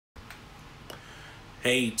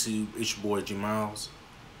Hey YouTube, it's your boy G Miles.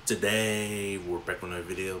 Today we're back on another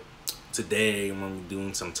video. Today I'm gonna be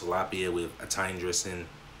doing some tilapia with Italian dressing,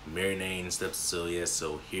 marinade and stuff. So yeah,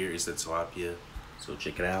 so here is the tilapia. So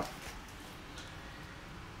check it out.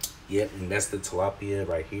 Yep, and that's the tilapia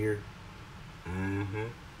right here.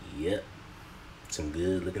 Yep. Some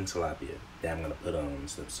good looking tilapia that I'm gonna put on and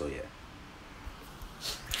stuff. So yeah.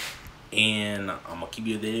 And I'm gonna keep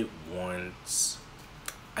you updated once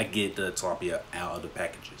I get the tilapia out of the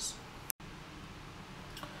packages.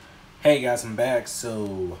 Hey guys, I'm back.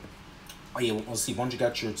 So, let's see. Once you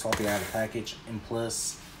got your tilapia out of the package, and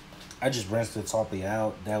plus, I just rinsed the tilapia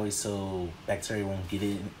out. That way, so bacteria won't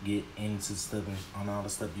get into stuff and on all the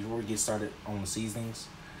stuff before we get started on the seasonings.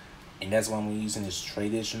 And that's why I'm using this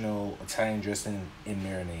traditional Italian dressing and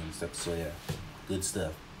marinade and stuff. So yeah, good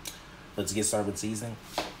stuff. But to get started with seasoning,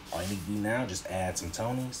 all you need to do now, just add some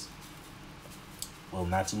Tonys. Well,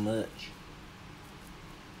 not too much.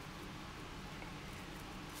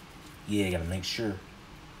 Yeah, you gotta make sure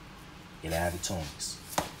you add the Tonys.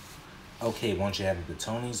 Okay, once you added the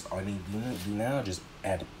Tonys, all you need to do now, just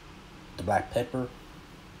add the black pepper.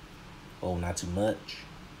 Oh, not too much.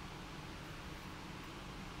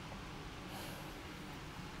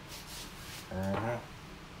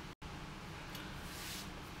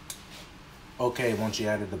 Okay, once you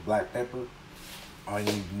added the black pepper, all you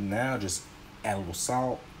need to do now, just add a little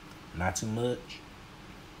salt, not too much.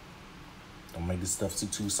 Don't make this stuff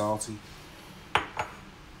too salty.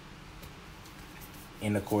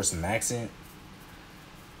 And of course, some accent.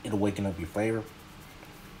 It'll waken up your flavor.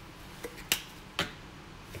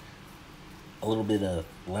 A little bit of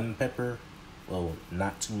lemon pepper. Well,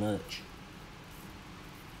 not too much.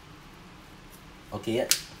 Okay, yeah.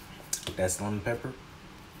 That's lemon pepper.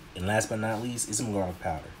 And last but not least, is some garlic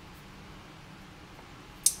powder.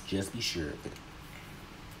 Just be sure of it.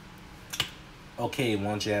 Okay,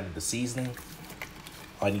 once you added the seasoning,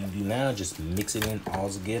 all you need to do now, just mix it in all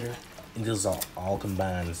together until it's all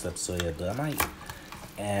combined and stuff. So yeah, but I might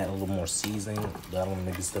add a little more seasoning, but I don't want to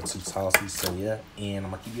make this stuff too saucy. So yeah, and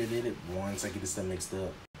I'm gonna keep you updated once I get this stuff mixed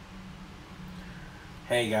up.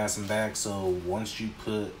 Hey guys, I'm back. So once you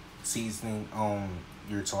put seasoning on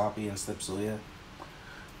your tilapia and stuff, so yeah,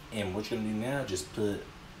 and what you're gonna do now, just put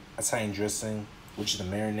Italian dressing, which is the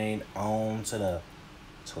marinade, onto the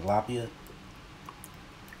tilapia.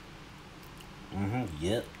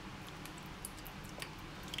 Yep.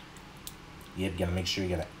 You gotta make sure you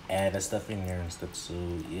gotta add that stuff in there and stuff. So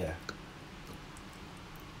yeah,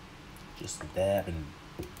 just dab and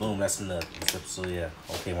boom, that's enough and stuff. So yeah,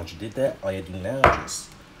 okay. Once you did that, all you do now, just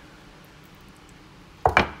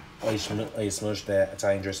you smush that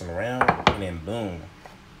Italian dressing around, and then boom,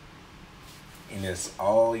 and that's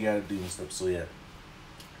all you gotta do and stuff. So yeah,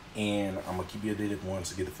 and I'm gonna keep you updated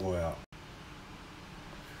once I get the flour out.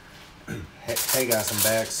 Hey guys, I'm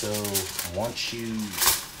back. So once you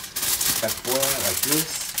got the flour out like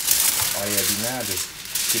this, all you gotta do now,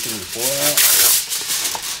 just get the flour out.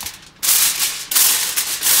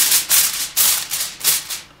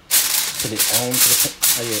 Put it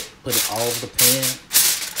put it all over the pan,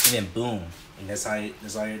 and then boom, and that's all you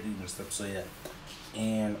do and stuff. So yeah,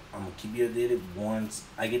 and I'm gonna keep you updated once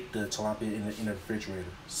I get the tilapia in the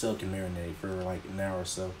refrigerator, so it can marinate for like an hour or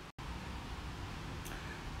so.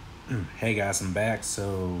 Hey guys, I'm back.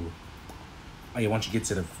 So once you get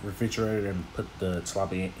to the refrigerator and put the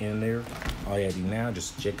tilapia in there, all you gotta do now,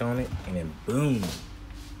 just check on it, and then boom.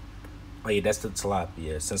 Oh yeah, that's the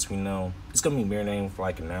tilapia. Since we know it's gonna be marinating for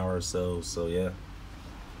like an hour or so, so yeah.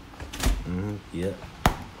 Yeah.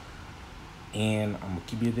 And I'm gonna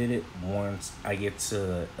keep you updated once I get to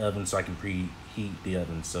the oven, so I can preheat the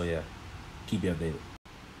oven. So yeah, keep you updated.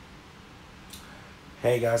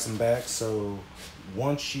 Hey guys, I'm back. So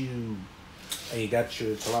once you got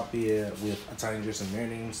your tilapia with Italian dressing,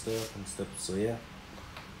 marinade and stuff, so yeah,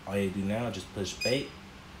 all you do now, just push bake.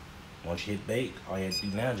 Once you hit bake, all you do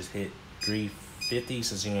now, just hit 350,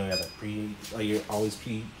 since you know you gotta preheat. You always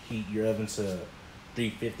preheat your oven to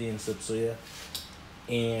 350 and stuff. So yeah,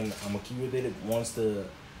 and I'm gonna keep you updated once the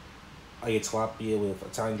tilapia with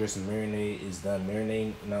Italian dressing marinade is done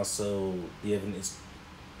marinating, and also the oven is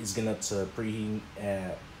getting up to preheating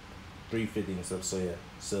at 350 and stuff. So yeah,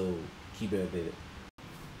 so keep it updated.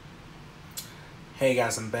 Hey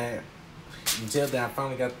guys, I'm back. You can tell that I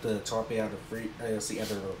finally got the tilapia out of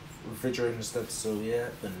the refrigerator and stuff. So yeah,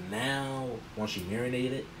 but now once you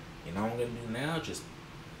marinate it, and all I'm gonna do now, just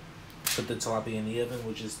put the tilapia in the oven,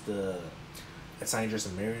 which is the Italian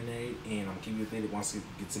dressing marinade, and I'm keeping you updated once it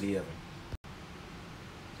gets to the oven.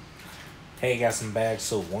 Hey guys, I'm back.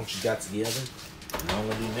 So once you got to the oven, and all I'm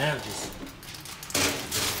gonna do now, just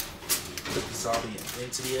put this tilapia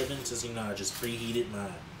into the oven, since you know I just preheated my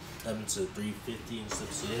oven to 350 and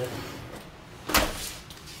stuff. So yeah.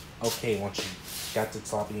 Okay, once you got the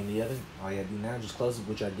tilapia in the oven, all you gotta do now is just close it,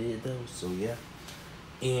 which I did though. So yeah.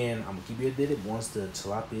 And I'm gonna keep you updated once the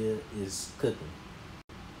tilapia is cooking.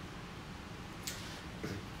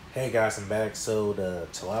 Hey guys, I'm back. So the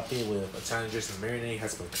tilapia with Italian dressing marinade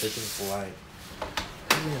has been cooking for like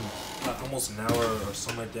almost an hour or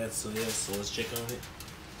something like that. So yeah, so let's check on it.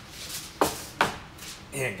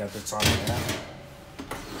 And got the tilapia out.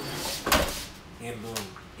 And boom.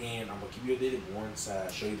 And I'm gonna keep you updated once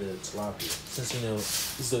I show you the tilapia, since you know we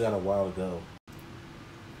still got a while to go.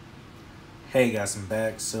 Hey guys, I'm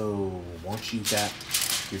back. So once you got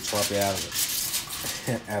your tilapia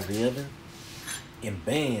out of the oven, and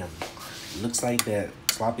bam, looks like that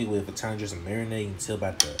tilapia with Italian dressing marinade. You can tell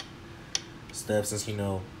about the stuff, since you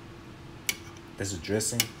know that's a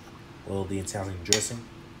dressing. Well, the Italian dressing.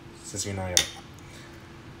 Since you know I gotta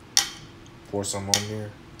pour some on there.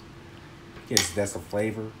 Yes, that's the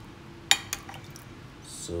flavor.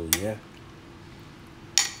 So yeah.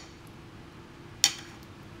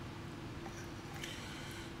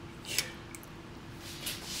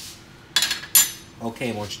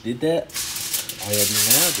 Okay, once you did that, all you gotta do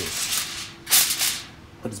now is just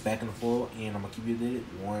put this back in the foil, and I'm gonna keep you updated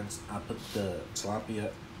once I put the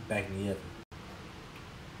tilapia back in the oven.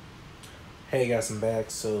 Hey guys, I'm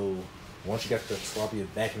back. So once you got the tilapia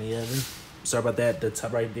back in the oven, sorry about that, the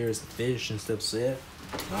top right there is the fish and stuff. So yeah,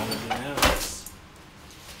 all I'm gonna do now is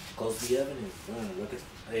close the oven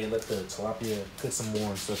and let the tilapia cook some more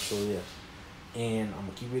and stuff. So yeah, and I'm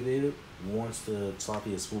gonna keep you updated once the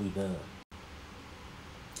tilapia is fully done.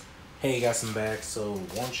 Hey guys, I'm back. So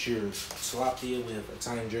once your tilapia with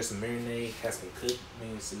Italian dressing marinade has been cooked,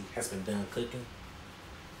 has been done cooking.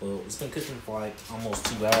 Well, it's been cooking for like almost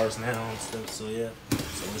 2 hours now and stuff. So yeah,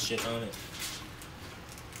 so let's check on it.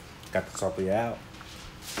 Got the tilapia out.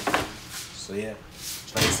 So yeah,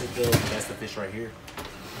 like I said though, that's the fish right here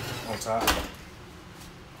on top.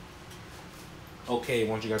 Okay,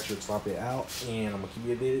 once you got your tilapia out, and I'm gonna keep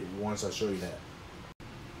you updated once I show you that.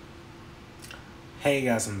 Hey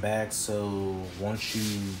guys, I'm back. So once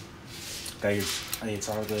you got your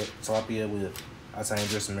tilapia with Italian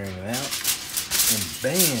dressing marinade out, and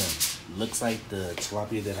bam, looks like the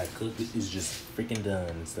tilapia that I cooked is just freaking done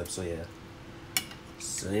and stuff. So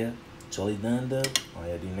yeah, totally done though. All you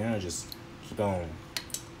gotta do now is just keep on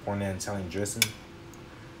pouring that Italian dressing,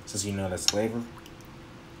 since you know that's flavor.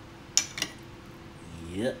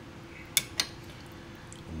 Yep,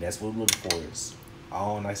 and that's what we're looking for, is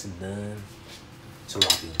all nice and done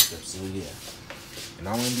tilapia and stuff. So yeah, and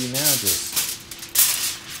all I'm gonna do now is just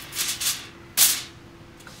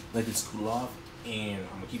let this cool off, and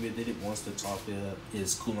I'm gonna keep it updated once the tilapia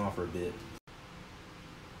is cooling off for a bit.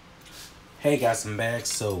 Hey guys, I'm back.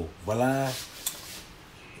 So voila,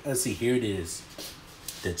 let's see, here it is,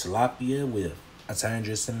 the tilapia with Italian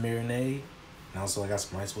dressing marinade, and also I got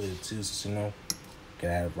some rice with it too, so you know,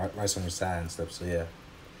 gotta have rice on your side and stuff. So yeah,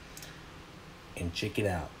 and check it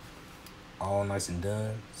out, all nice and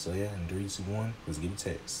done. So yeah, in 3, 2, 1, let's give it a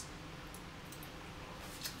taste.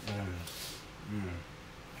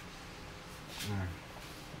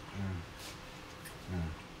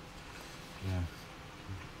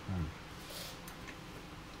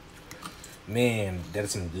 Man,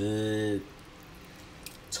 that's some good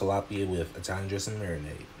tilapia with Italian dressing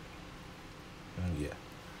marinade. Yeah.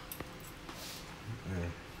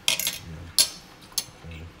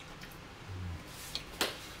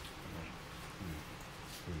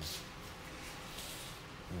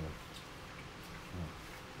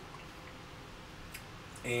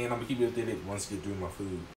 And I'm gonna keep you updated once I get through my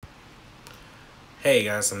food. Hey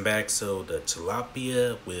guys, I'm back. So the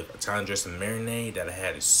tilapia with Italian dressing marinade that I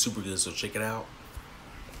had is super good, so check it out.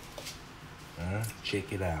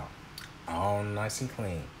 Check it out. All nice and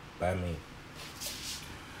clean by me.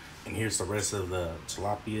 And here's the rest of the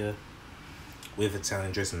tilapia with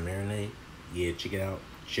Italian dressing marinade. Yeah, check it out.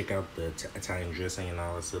 Check out the Italian dressing and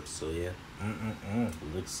all that stuff. So yeah,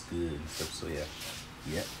 looks good and stuff. So yeah,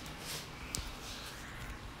 yep.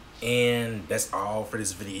 And that's all for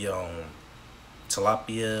this video on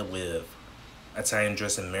tilapia with Italian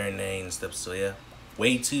dressing marinade and stuff. So yeah,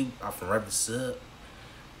 YouTube, I'm from wrap this up.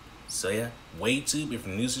 So yeah, YouTube, if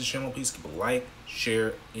you're new to the channel, please give a like,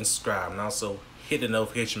 share, and subscribe, and also hit the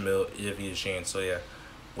notification bell if you're sharing. So yeah,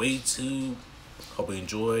 YouTube, hope you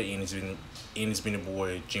enjoy, and it's been your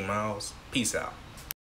boy G Miles. Peace out.